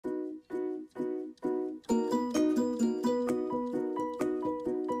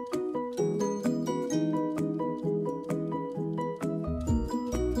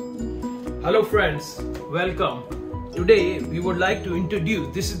Hello friends, welcome. Today we would like to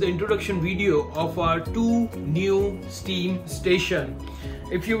introduce, this is the introduction video of our two new steam station.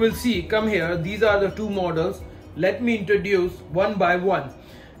 If you will see, come here, these are the two models. Let me introduce one by one.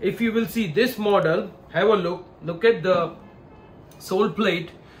 If you will see this model, have a look at the sole plate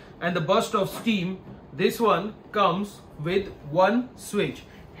and the burst of steam. This one comes with one switch.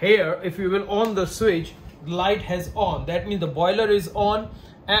 Here, if you will on the switch, the light has on. That means the boiler is on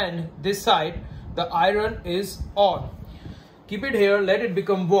and this side the iron is on. Keep it here, let it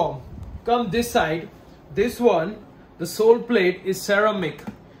become warm. Come this side, this one, the sole plate is ceramic,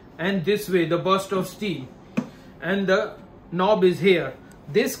 and this way the burst of steam, and the knob is here.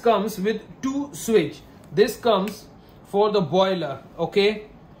 This comes with two switch. This comes for the boiler, okay,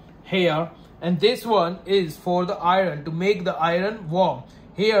 here, and this one is for the iron, to make the iron warm.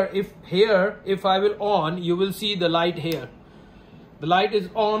 Here if I will on, you will see the light here. The light is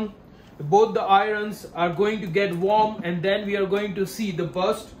on. Both the irons are going to get warm, and then we are going to see the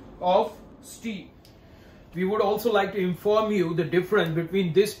burst of steam. We would also like to inform you the difference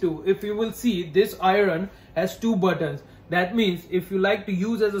between these two. If you will see, this iron has two buttons. That means if you like to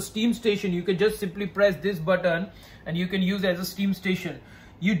use as a steam station, you can just simply press this button and you can use as a steam station.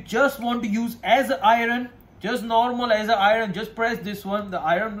 You just want to use as an iron, just normal as an iron, just press this one, the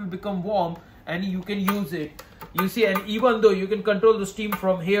iron will become warm and you can use it. You see, and even though you can control the steam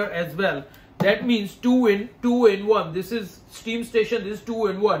from here as well. That means two in one. This is steam station, this is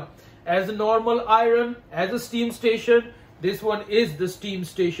 2-in-1. As a normal iron, as a steam station, this one is the steam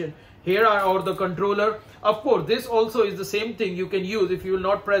station. Here are all the controller. Of course, this also is the same thing you can use if you will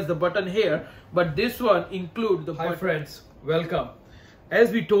not press the button here, but this one includes the button. Hi friends, welcome.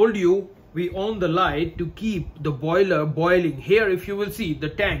 As we told you, we on the light to keep the boiler boiling. Here if you will see the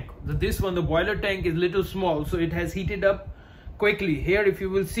tank, this one, the boiler tank is little small, so it has heated up quickly. Here if you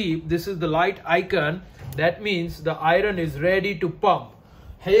will see, this is the light icon. That means the iron is ready to pump.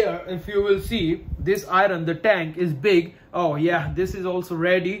 Here if you will see, this iron, the tank is big. Oh yeah, this is also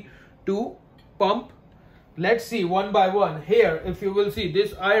ready to pump. Let's see one by one. Here if you will see,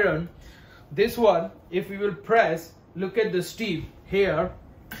 this iron, this one, if we will press, look at the steam here.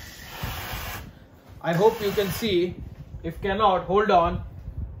 I hope you can see. If cannot, hold on.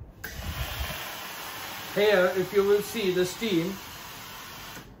 Here if you will see the steam,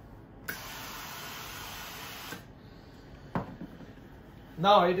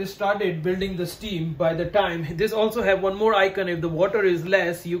 now it is started building the steam. By the time this also have one more icon, if the water is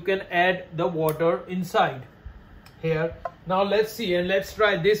less you can add the water inside here. Now let's see and let's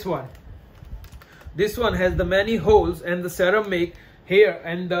try this one. This one has the many holes and the ceramic here,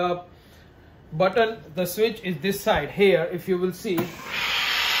 and the button, the switch is this side. Here if you will see,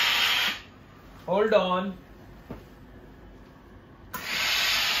 hold on,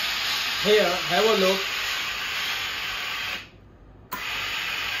 here have a look.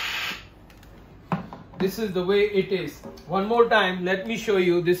 This is the way it is. One more time, let me show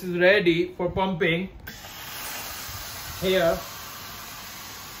you. This is ready for pumping here,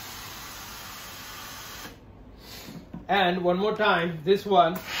 and one more time, this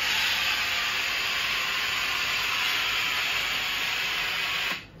one.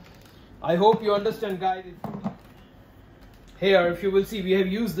 I hope you understand, guys. Here if you will see, we have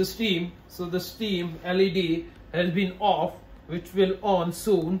used the steam, so the steam LED has been off, which will on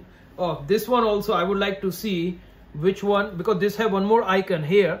soon. Oh, this one also I would like to see which one, because this have one more icon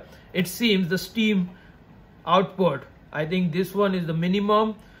here. It seems the steam output, I think this one is the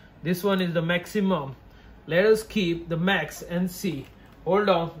minimum, this one is the maximum. Let us keep the max and see. Hold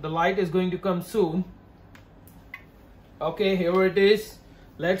on, the light is going to come soon. Okay, here it is.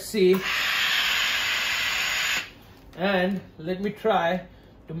 Let's see, and let me try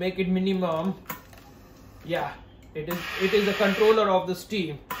to make it minimum. Yeah, it is a controller of the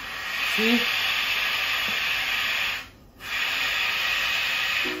steam. See,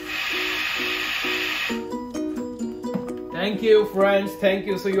 thank you friends, thank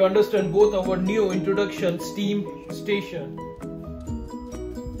you. So you understand both our new introduction steam station.